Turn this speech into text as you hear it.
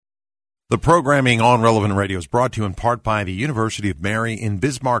The programming on Relevant Radio is brought to you in part by the University of Mary in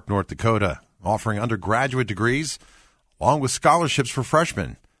Bismarck, North Dakota, offering undergraduate degrees along with scholarships for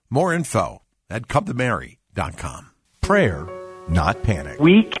freshmen. More info at cometomary.com. Prayer, not panic.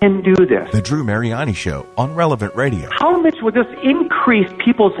 We can do this. The Drew Mariani Show on Relevant Radio. How much will this increase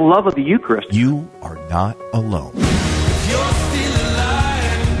people's love of the Eucharist? You are not alone.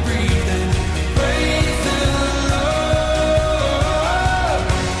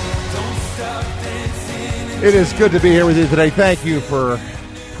 It is good to be here with you today. Thank you for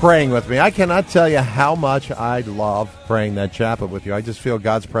praying with me. I cannot tell you how much I love praying that chaplet with you. I just feel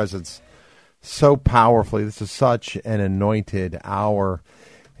God's presence so powerfully. This is such an anointed hour.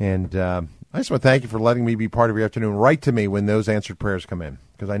 And I just want to thank you for letting me be part of your afternoon. Write to me when those answered prayers come in,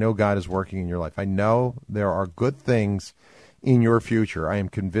 because I know God is working in your life. I know there are good things in your future. I am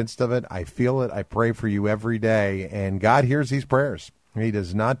convinced of it. I feel it. I pray for you every day. And God hears these prayers. He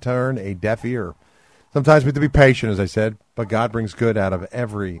does not turn a deaf ear. Sometimes we have to be patient, as I said, but God brings good out of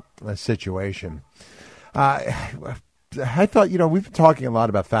every situation. I thought, we've been talking a lot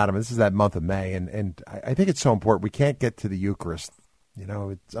about Fatima. This is that month of May, and I think it's so important. We can't get to the Eucharist.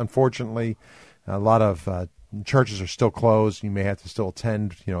 It's unfortunately, a lot of churches are still closed. You may have to still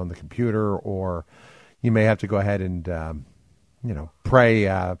attend, on the computer, or you may have to go ahead and, pray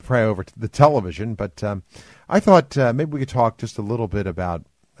over the television. But I thought maybe we could talk just a little bit about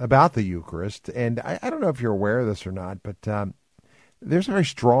the Eucharist. And I don't know if you're aware of this or not, but there's a very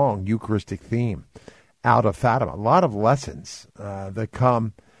strong Eucharistic theme out of Fatima. A lot of lessons that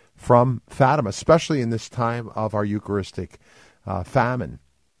come from Fatima, especially in this time of our Eucharistic famine.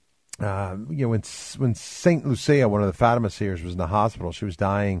 When St. Lucia, one of the Fatima seers, was in the hospital, she was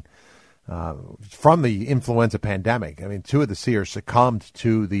dying from the influenza pandemic. I mean, two of the seers succumbed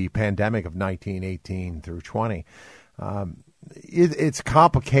to the pandemic of 1918 through 20. Its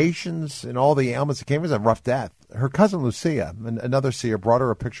complications and all the ailments that came was a rough death. Her cousin Lucia, another seer, brought her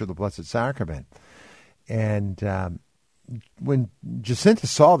a picture of the Blessed Sacrament. And when Jacinta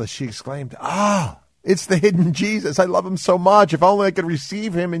saw this, she exclaimed, it's the hidden Jesus. I love him so much. If only I could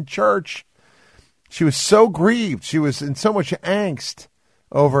receive him in church. She was so grieved. She was in so much angst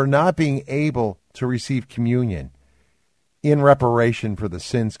over not being able to receive communion in reparation for the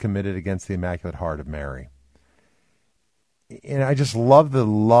sins committed against the Immaculate Heart of Mary. And I just love the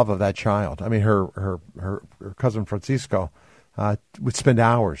love of that child. I mean, her cousin Francisco would spend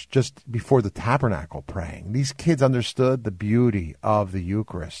hours just before the tabernacle praying. These kids understood the beauty of the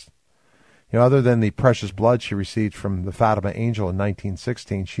Eucharist. Other than the precious blood she received from the Fatima angel in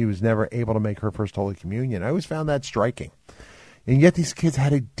 1916, she was never able to make her first Holy Communion. I always found that striking. And yet these kids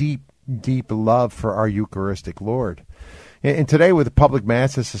had a deep, deep love for our Eucharistic Lord. And today, with the public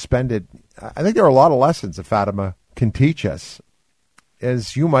masses suspended, I think there are a lot of lessons that Fatima can teach us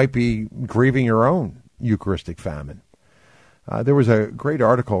as you might be grieving your own Eucharistic famine. There was a great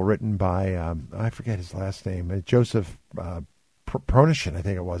article written by, I forget his last name, Joseph Pronishin, I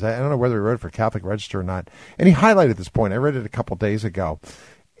think it was. I don't know whether he wrote it for Catholic Register or not. And he highlighted this point. I read it a couple days ago.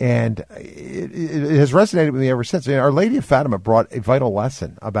 And it has resonated with me ever since. Our Lady of Fatima brought a vital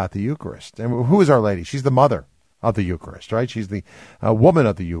lesson about the Eucharist. And who is Our Lady? She's the mother of the Eucharist, right? She's the woman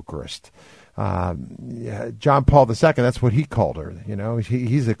of the Eucharist. John Paul II, that's what he called her.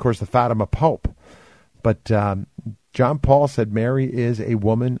 He's, of course, the Fatima Pope. But John Paul said Mary is a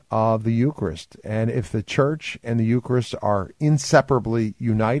woman of the Eucharist. And if the Church and the Eucharist are inseparably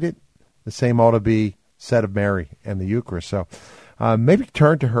united, the same ought to be said of Mary and the Eucharist. So maybe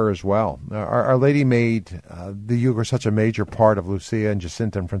turn to her as well. Our Lady made the Eucharist such a major part of Lucia and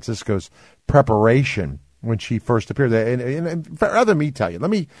Jacinta and Francisco's preparation when she first appeared. And rather than me tell you,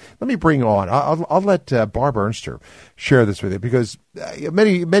 let me bring on. I'll let Barb Ernster share this with you, because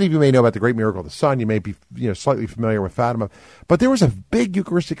many of you may know about the Great Miracle of the Sun. You may be slightly familiar with Fatima, but there was a big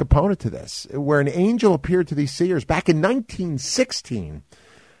Eucharistic component to this, where an angel appeared to these seers back in 1916.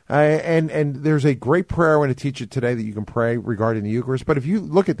 And there's a great prayer I want to teach you today that you can pray regarding the Eucharist. But if you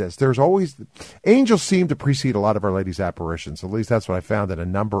look at this, there's always angels seem to precede a lot of Our Lady's apparitions. At least that's what I found in a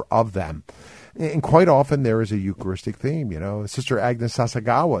number of them. And quite often there is a Eucharistic theme. Sister Agnes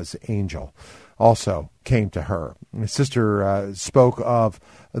Sasagawa's angel also came to her. And the sister spoke of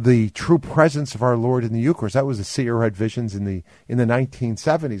the true presence of our Lord in the Eucharist. That was a seer who had visions in the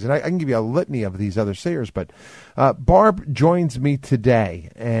 1970s. And I can give you a litany of these other seers. But Barb joins me today,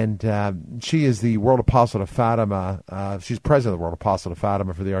 and she is the World Apostle of Fatima. She's president of the World Apostle of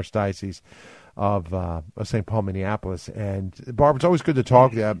Fatima for the Archdiocese of St. Paul, Minneapolis. And Barb, it's always good to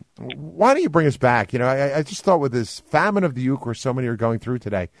talk to you. Why don't you bring us back? I just thought with this famine of the Eucharist so many are going through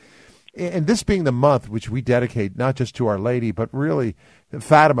today, And this being the month which we dedicate not just to Our Lady, but really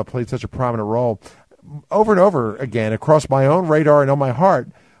Fatima played such a prominent role. Over and over again, across my own radar and on my heart,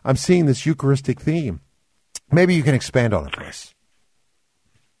 I'm seeing this Eucharistic theme. Maybe you can expand on it for us.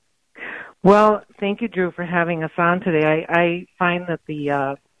 Well, thank you, Drew, for having us on today. I find that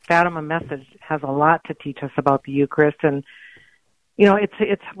the Fatima message has a lot to teach us about the Eucharist, and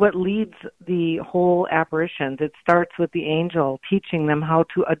it's what leads the whole apparitions. It starts with the angel teaching them how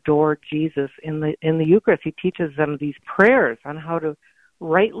to adore Jesus in the Eucharist. He teaches them these prayers on how to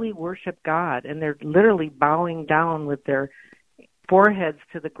rightly worship God, and they're literally bowing down with their foreheads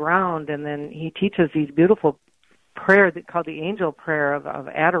to the ground, and then he teaches these beautiful prayers called the angel prayer of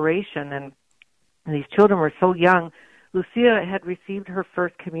adoration, and these children were so young. Lucia had received her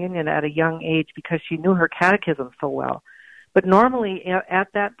first communion at a young age because she knew her catechism so well. But normally at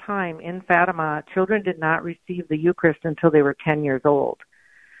that time in Fatima, children did not receive the Eucharist until they were 10 years old.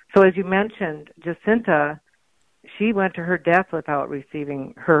 So as you mentioned, Jacinta, she went to her death without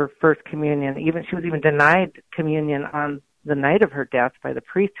receiving her first communion. She was even denied communion on the night of her death by the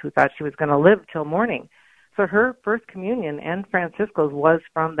priest who thought she was going to live till morning. So her first communion and Francisco's was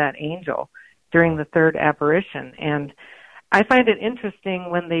from that angel during the third apparition. And I find it interesting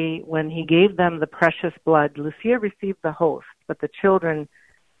when he gave them the precious blood, Lucia received the host, but the children,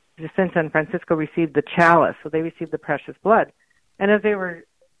 Jacinta and Francisco, received the chalice, so they received the precious blood. And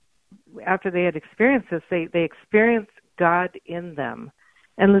after they had experienced this, they experienced God in them.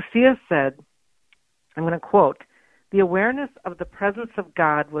 And Lucia said, I'm going to quote, "The awareness of the presence of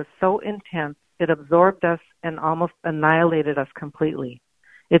God was so intense, it absorbed us and almost annihilated us completely.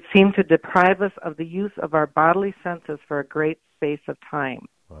 It seemed to deprive us of the use of our bodily senses for a great space of time."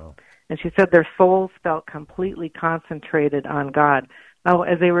 Wow. And she said their souls felt completely concentrated on God. Now,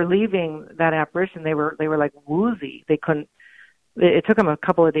 as they were leaving that apparition, they were like woozy. It took them a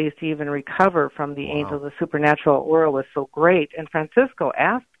couple of days to even recover from the angel. The supernatural aura was so great. And Francisco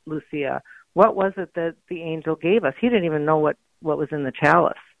asked Lucia, what was it that the angel gave us? He didn't even know what was in the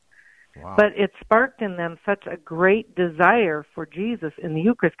chalice. Wow. But it sparked in them such a great desire for Jesus in the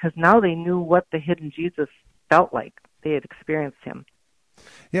Eucharist because now they knew what the hidden Jesus felt like. They had experienced him.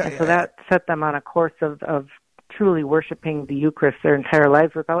 Yeah, and so that set them on a course of truly worshiping the Eucharist their entire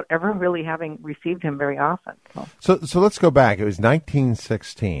lives without ever really having received him very often. So let's go back. It was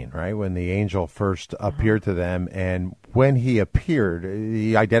 1916, right, when the angel first appeared to them. And when he appeared,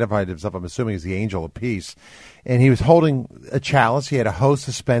 he identified himself, I'm assuming, as the angel of peace. And he was holding a chalice. He had a host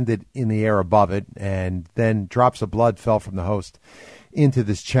suspended in the air above it. And then drops of blood fell from the host into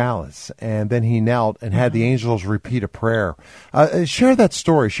this chalice. And then he knelt and had the angels repeat a prayer. Share that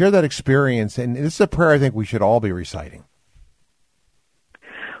story. Share that experience. And this is a prayer I think we should all be reciting.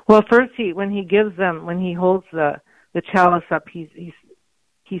 Well, first, when he holds the chalice up, he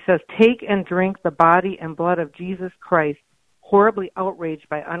says, "Take and drink the body and blood of Jesus Christ, horribly outraged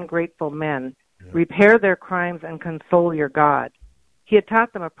by ungrateful men. Yeah. Repair their crimes and console your God." He had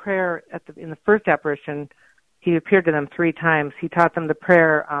taught them a prayer in the first apparition. He appeared to them 3 times. He taught them the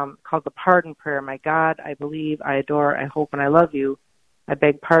prayer called the pardon prayer. "My God, I believe, I adore, I hope, and I love you. I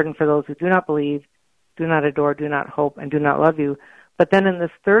beg pardon for those who do not believe, do not adore, do not hope, and do not love you." But then in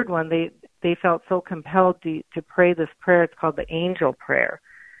this third one, they felt so compelled to pray this prayer. It's called the angel prayer.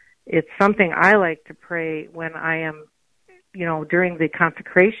 It's something I like to pray when I am, during the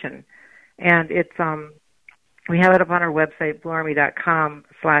consecration. And it's we have it up on our website,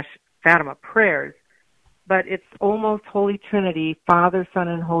 bluearmy.com/Fatima prayers. But it's almost Holy Trinity, Father, Son,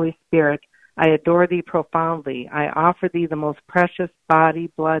 and Holy Spirit. I adore thee profoundly. I offer thee the most precious body,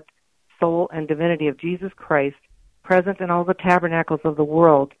 blood, soul, and divinity of Jesus Christ, present in all the tabernacles of the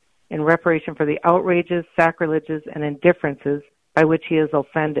world, in reparation for the outrages, sacrileges, and indifferences by which he is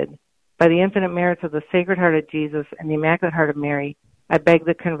offended. By the infinite merits of the Sacred Heart of Jesus and the Immaculate Heart of Mary, I beg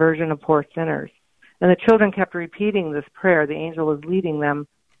the conversion of poor sinners. And the children kept repeating this prayer. The angel was leading them.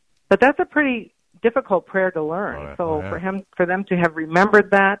 But that's a pretty difficult prayer to learn. For them to have remembered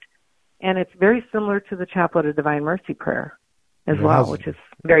that, and it's very similar to the Chaplet of Divine Mercy prayer as well, which is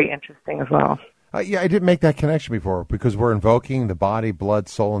very interesting as well. I didn't make that connection before because we're invoking the body, blood,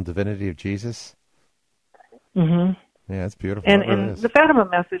 soul, and divinity of Jesus. Mm-hmm. Yeah, it's beautiful. And the Fatima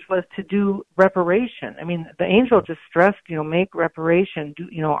message was to do reparation. I mean, the angel just stressed, make reparation,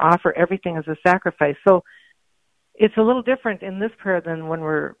 offer everything as a sacrifice. So it's a little different in this prayer than when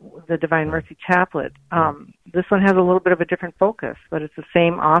we're the Divine Mercy Chaplet. This one has a little bit of a different focus, but it's the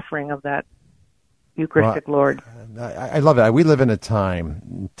same offering of that Eucharistic Lord. I love it. We live in a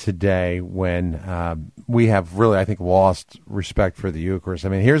time today when we have really, I think, lost respect for the Eucharist. I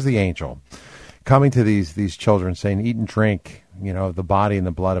mean, here's the angel coming to these children saying, eat and drink, of the body and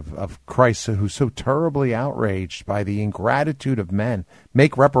the blood of Christ, who's so terribly outraged by the ingratitude of men.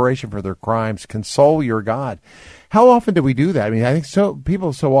 Make reparation for their crimes. Console your God. How often do we do that? I mean, I think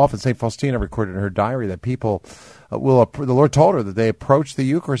people so often, St. Faustina recorded in her diary that people the Lord told her that they approach the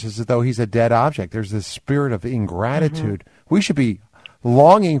Eucharist as though he's a dead object. There's this spirit of ingratitude. We should be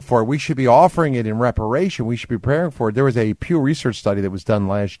longing for it. We should be offering it in reparation. We should be preparing for it. There was a Pew Research study that was done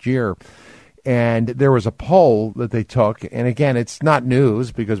last year, and there was a poll that they took. And again, it's not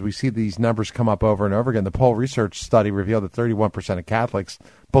news because we see these numbers come up over and over again. The poll research study revealed that 31% of Catholics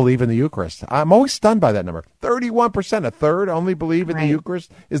believe in the Eucharist. I'm always stunned by that number. 31%, a third, only believe in the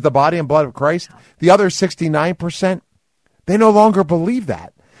Eucharist is the body and blood of Christ. The other 69%, they no longer believe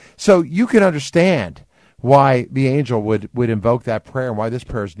that. So you can understand why the angel would invoke that prayer and why this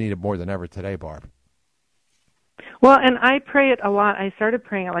prayer is needed more than ever today, Barb. Well, and I pray it a lot. I started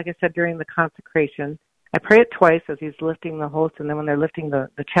praying it, like I said, during the consecration. I pray it twice as he's lifting the host and then when they're lifting the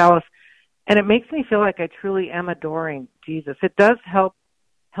chalice. And it makes me feel like I truly am adoring Jesus. It does help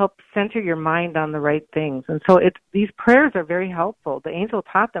center your mind on the right things. And so these prayers are very helpful. The angel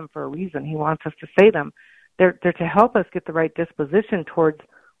taught them for a reason. He wants us to say them. They're to help us get the right disposition towards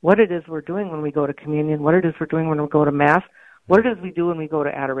what it is we're doing when we go to communion, what it is we're doing when we go to Mass, what it is we do when we go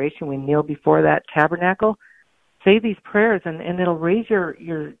to adoration. We kneel before that tabernacle. Say these prayers, and it'll raise your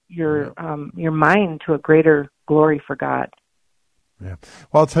mind to a greater glory for God. Yeah.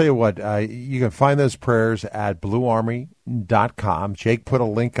 Well, I'll tell you what, you can find those prayers at bluearmy.com. Jake put a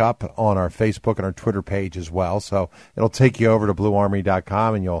link up on our Facebook and our Twitter page as well, so it'll take you over to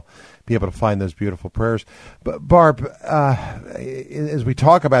bluearmy.com, and you'll be able to find those beautiful prayers. But Barb, as we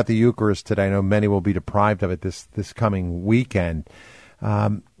talk about the Eucharist today, I know many will be deprived of it this coming weekend.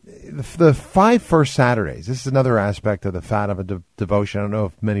 The 5 first Saturdays, this is another aspect of the Fatima devotion. I don't know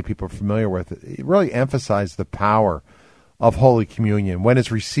if many people are familiar with it. It really emphasized the power of Holy Communion when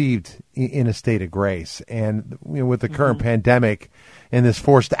it's received in a state of grace. And with the current pandemic and this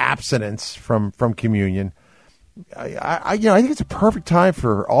forced abstinence from communion, I think it's a perfect time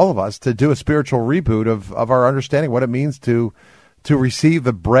for all of us to do a spiritual reboot of our understanding what it means to receive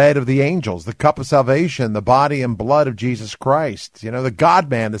the bread of the angels, the cup of salvation, the body and blood of Jesus Christ, the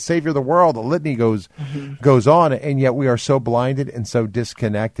God-man, the Savior of the world. The litany goes on, and yet we are so blinded and so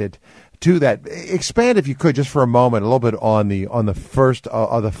disconnected to that. Expand, if you could, just for a moment, a little bit on the first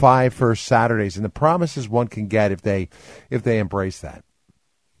of the 5 first Saturdays and the promises one can get if they embrace that.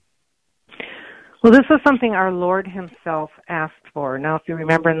 Well, this was something our Lord himself asked for. Now, if you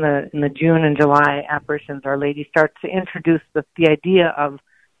remember in the June and July apparitions, Our Lady starts to introduce the idea of,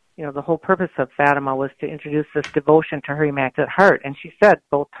 the whole purpose of Fatima was to introduce this devotion to her Immaculate Heart. And she said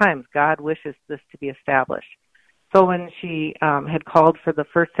both times, God wishes this to be established. So when she had called for the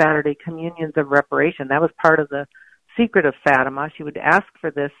first Saturday communions of reparation, that was part of the secret of Fatima. She would ask for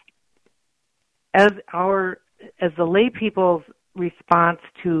this as the lay people's response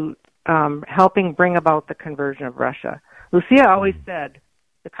to helping bring about the conversion of Russia. Lucia always said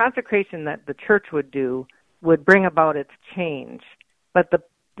the consecration that the church would do would bring about its change, but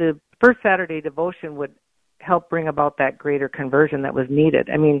the first Saturday devotion would help bring about that greater conversion that was needed.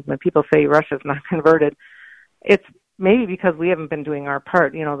 I mean, when people say Russia's not converted, it's maybe because we haven't been doing our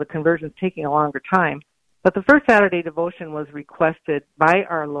part. The conversion's taking a longer time. But the first Saturday devotion was requested by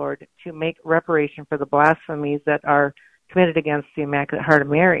our Lord to make reparation for the blasphemies that are committed against the Immaculate Heart of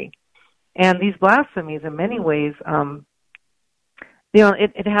Mary. And these blasphemies, in many ways,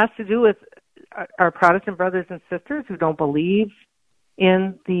 it has to do with our Protestant brothers and sisters who don't believe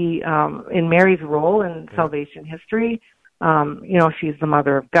in in Mary's role in salvation history. She's the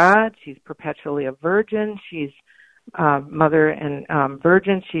Mother of God. She's perpetually a virgin. She's Mother and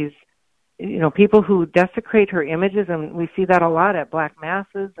Virgin. She's, people who desecrate her images, and we see that a lot at Black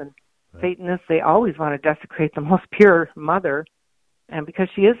Masses and Satanists. They always want to desecrate the most pure Mother, and because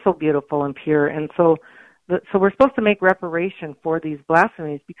she is so beautiful and pure. And so we're supposed to make reparation for these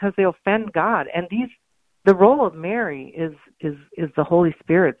blasphemies because they offend God. And the role of Mary is the Holy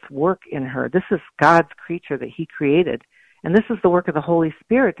Spirit's work in her. This is God's creature that he created. And this is the work of the Holy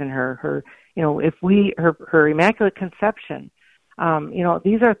Spirit in her. Her Immaculate Conception.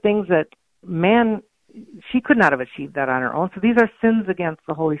 These are things that she could not have achieved that on her own. So these are sins against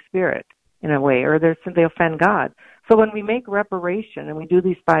the Holy Spirit in a way, or they offend God. So when we make reparation and we do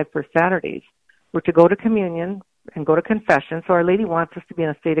these 5 first Saturdays, we're to go to communion and go to confession. So Our Lady wants us to be in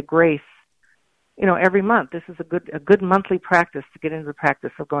a state of grace, every month. This is a good monthly practice to get into the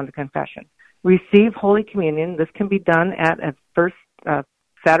practice of going to confession. Receive Holy Communion. This can be done at a first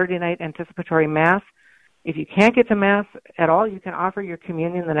Saturday night anticipatory Mass. If you can't get to Mass at all, you can offer your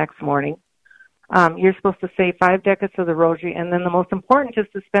communion the next morning. You're supposed to say 5 decades of the rosary, and then the most important is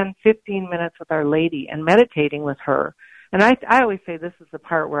to spend 15 minutes with Our Lady and meditating with her. And I always say this is the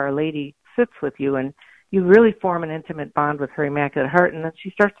part where Our Lady sits with you, and you really form an intimate bond with her Immaculate Heart, and then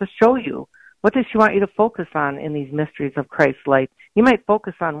she starts to show you what does she want you to focus on in these mysteries of Christ's life. You might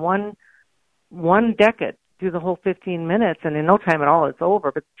focus on one decade through the whole 15 minutes, and in no time at all it's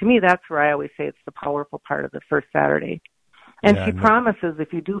over. But to me, that's where I always say it's the powerful part of the first Saturday. And she promises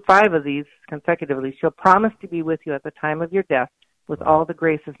if you do 5 of these consecutively, she'll promise to be with you at the time of your death with all the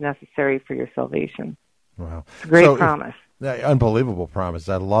graces necessary for your salvation. Wow. Great promise. Unbelievable promise.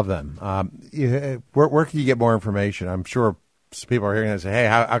 I love them. Where can you get more information? I'm sure people are hearing this and say, hey,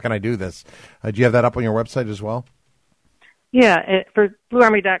 how can I do this? Do you have that up on your website as well? Yeah, for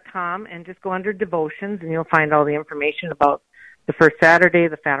bluearmy.com, and just go under devotions, and you'll find all the information about the first Saturday,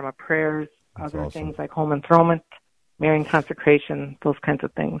 the Fatima prayers, That's other awesome. things like home enthronement, Marian consecration, those kinds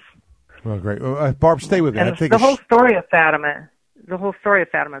of things. Well, great. Barb, stay with me. And the whole story of Fatima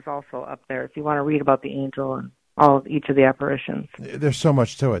is also up there if you want to read about the angel and each of the apparitions. There's so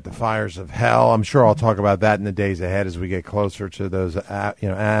much to it. The fires of hell. I'm sure I'll talk about that in the days ahead as we get closer to those,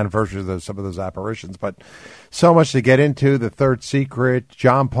 anniversaries of some of those apparitions. But so much to get into. The third secret.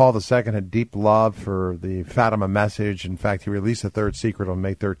 John Paul II had deep love for the Fatima message. In fact, he released the third secret on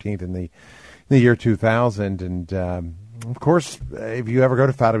May 13th in the year 2000. And of course, if you ever go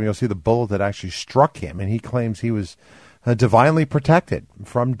to Fatima, you'll see the bullet that actually struck him, and he claims he was divinely protected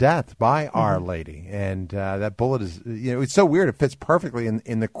from death by Our Lady. And that bullet is, it's so weird. It fits perfectly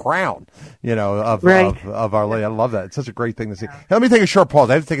in the crown, of Our Lady. I love that. It's such a great thing to see. Now, let me take a short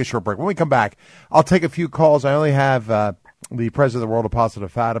pause. I have to take a short break. When we come back, I'll take a few calls. I only have the president of the World Apostle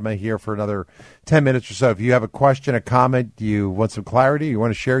of Fatima here for another 10 minutes or so. If you have a question, a comment, you want some clarity, you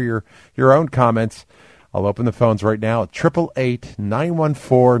want to share your own comments, I'll open the phones right now at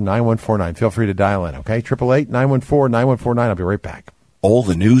 888-914-9149. Feel free to dial in, okay? 888-914-9149. I'll be right back. All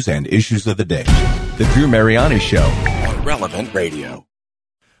the news and issues of the day. The Drew Mariani Show on Relevant Radio.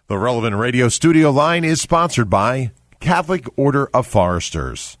 The Relevant Radio studio line is sponsored by Catholic Order of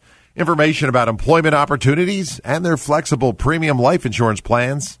Foresters. Information about employment opportunities and their flexible premium life insurance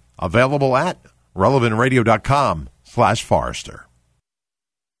plans available at relevantradio.com/Forester.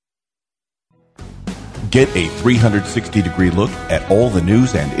 Get a 360-degree look at all the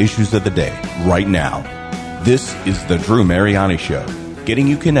news and issues of the day right now. This is the Drew Mariani Show, getting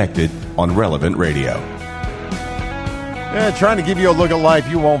you connected on Relevant Radio. Yeah, trying to give you a look at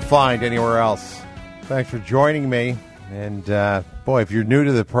life you won't find anywhere else. Thanks for joining me. And, boy, if you're new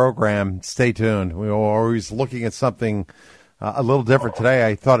to the program, stay tuned. We're always looking at something a little different. Today,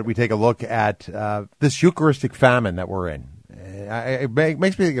 I thought we'd take a look at this Eucharistic famine that we're in. It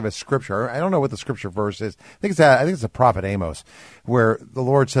makes me think of a scripture. I don't know what the scripture verse is. I think it's the prophet Amos, where the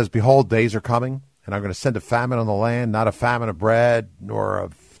Lord says, "Behold, days are coming, and I'm going to send a famine on the land, not a famine of bread, nor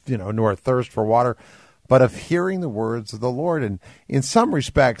a thirst for water, but of hearing the words of the Lord." And in some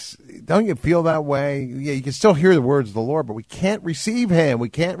respects, don't you feel that way? Yeah, you can still hear the words of the Lord, but we can't receive Him. We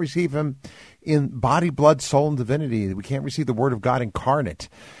can't receive Him in body, blood, soul, and divinity. We can't receive the Word of God incarnate.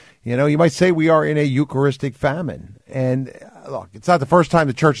 You might say we are in a Eucharistic famine. And look, it's not the first time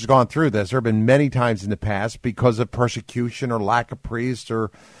the church has gone through this. There have been many times in the past because of persecution or lack of priests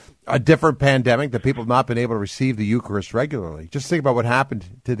or a different pandemic that people have not been able to receive the Eucharist regularly. Just think about what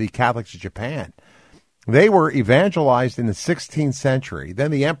happened to the Catholics of Japan. They were evangelized in the 16th century.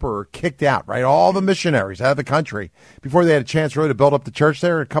 Then the emperor kicked out, all the missionaries out of the country before they had a chance really to build up the church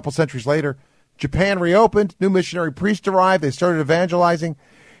there. A couple centuries later, Japan reopened, new missionary priests arrived, they started evangelizing.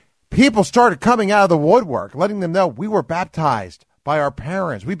 People started coming out of the woodwork, letting them know we were baptized by our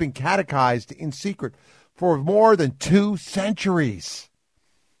parents. We've been catechized in secret for more than 2 centuries.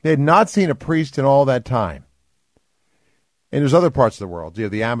 They had not seen a priest in all that time. And there's other parts of the world. You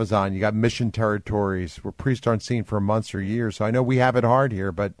have the Amazon, you got mission territories where priests aren't seen for months or years. So I know we have it hard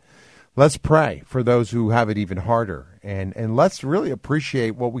here, but let's pray for those who have it even harder. And let's really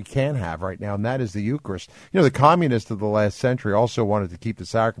appreciate what we can have right now, and that is the Eucharist. The communists of the last century also wanted to keep the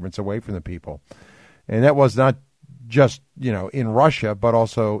sacraments away from the people. And that was not just, in Russia, but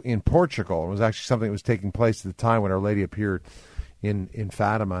also in Portugal. It was actually something that was taking place at the time when Our Lady appeared in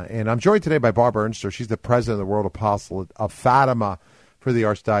Fatima. And I'm joined today by Barb Ernster. She's the president of the World Apostle of Fatima for the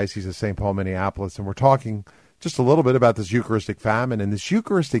Archdiocese of St. Paul, Minneapolis. And we're talking just a little bit about this Eucharistic famine and this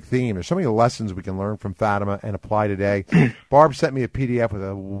Eucharistic theme. There's so many lessons we can learn from Fatima and apply today. Barb sent me a PDF with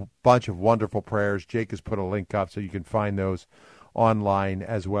a bunch of wonderful prayers. Jake has put a link up so you can find those online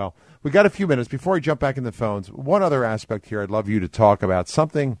as well. We got a few minutes before we jump back in the phones. One other aspect here I'd love you to talk about,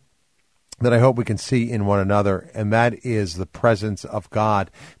 something that I hope we can see in one another, and that is the presence of God.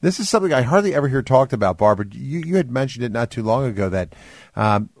 This is something I hardly ever hear talked about, Barbara. You had mentioned it not too long ago, that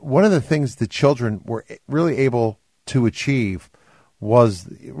one of the things the children were really able to achieve was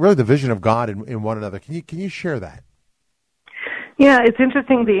really the vision of God in one another. Can you share that? Yeah, it's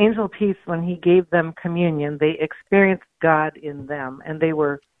interesting. The angel piece, when he gave them communion, they experienced God in them, and they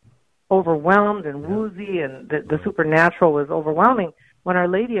were overwhelmed and woozy, and the supernatural was overwhelming. When Our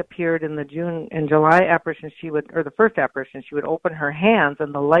Lady appeared in the June and July apparition, the first apparition, she would open her hands,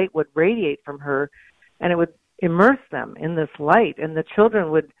 and the light would radiate from her, and it would immerse them in this light. And the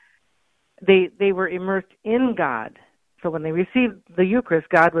children they were immersed in God. So when they received the Eucharist,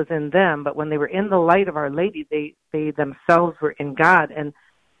 God was in them, but when they were in the light of Our Lady, they themselves were in God. And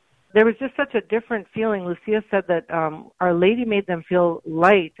there was just such a different feeling. Lucia said that Our Lady made them feel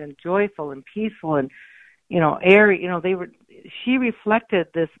light and joyful and peaceful and, airy. She reflected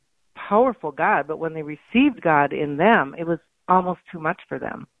this powerful God, but when they received God in them, it was almost too much for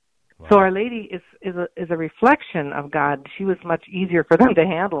them. Wow. So Our Lady is a reflection of God. She was much easier for them to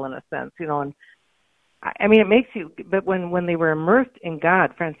handle, in a sense, and I mean, it makes you, but when they were immersed in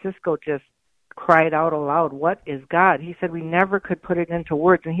God, Francisco just cried out aloud, "What is God?" He said we never could put it into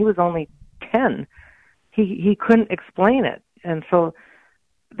words, and he was only 10. He couldn't explain it. And so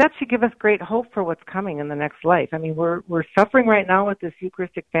that should give us great hope for what's coming in the next life. I mean, we're suffering right now with this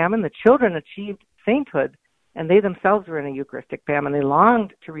Eucharistic famine. The children achieved sainthood, and they themselves were in a Eucharistic famine. They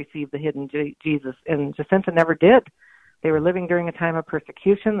longed to receive the hidden Jesus, and Jacinta never did. They were living during a time of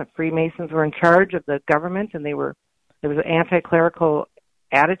persecution. The Freemasons were in charge of the government, and there was an anti-clerical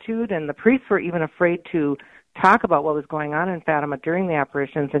attitude, and the priests were even afraid to talk about what was going on in Fatima during the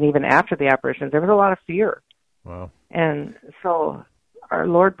apparitions and even after the apparitions. There was a lot of fear. Wow. And so our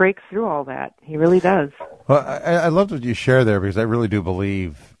Lord breaks through all that. He really does. Well, I loved what you share there, because I really do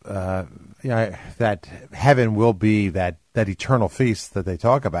believe that heaven will be that eternal feast that they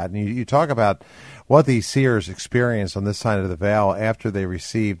talk about. And you talk about what these seers experienced on this side of the veil after they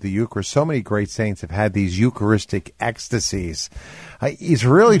received the Eucharist. So many great saints have had these Eucharistic ecstasies. It's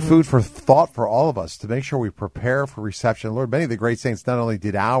really food for thought for all of us to make sure we prepare for reception. Lord, many of the great saints not only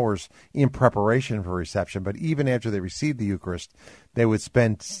did hours in preparation for reception, but even after they received the Eucharist, they would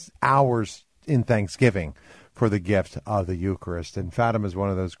spend hours in thanksgiving for the gift of the Eucharist. And Fatima is one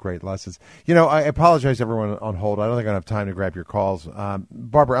of those great lessons. I apologize to everyone on hold. I don't think I have time to grab your calls.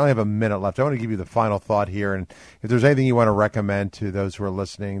 Barbara, I only have a minute left. I want to give you the final thought here. And if there's anything you want to recommend to those who are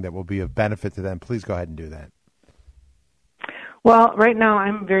listening that will be of benefit to them, please go ahead and do that. Well, right now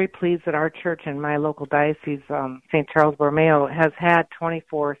I'm very pleased that our church in my local diocese, St. Charles Borromeo, has had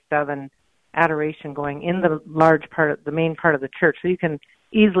 24/7 adoration going in the main part of the church. So you can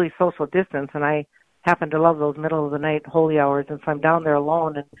easily social distance, and I happen to love those middle of the night holy hours, and so I'm down there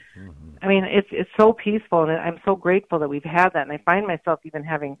alone. And I mean, it's so peaceful, and I'm so grateful that we've had that. And I find myself even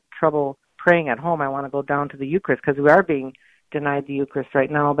having trouble praying at home. I want to go down to the Eucharist because we are being denied the Eucharist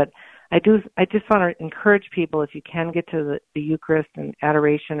right now. But I just want to encourage people, if you can get to the Eucharist and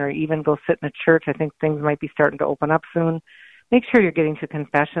adoration, or even go sit in a church. I think things might be starting to open up soon. Make sure you're getting to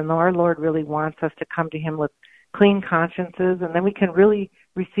confession, though. Our Lord really wants us to come to Him with clean consciences, and then we can really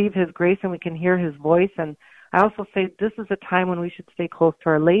receive His grace and we can hear His voice. And I also say this is a time when we should stay close to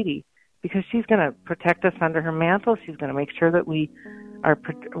Our Lady, because she's going to protect us under her mantle. She's going to make sure that we are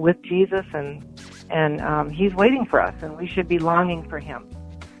with Jesus, and He's waiting for us, and we should be longing for Him.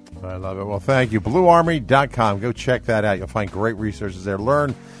 I love it. Well, thank you. BlueArmory.com. Go check that out. You'll find great resources there.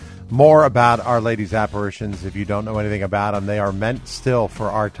 Learn more about Our Lady's apparitions. If you don't know anything about them, they are meant still for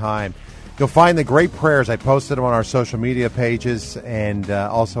our time. You'll find the great prayers. I posted them on our social media pages, and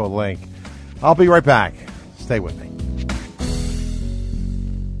also a link. I'll be right back. Stay with me.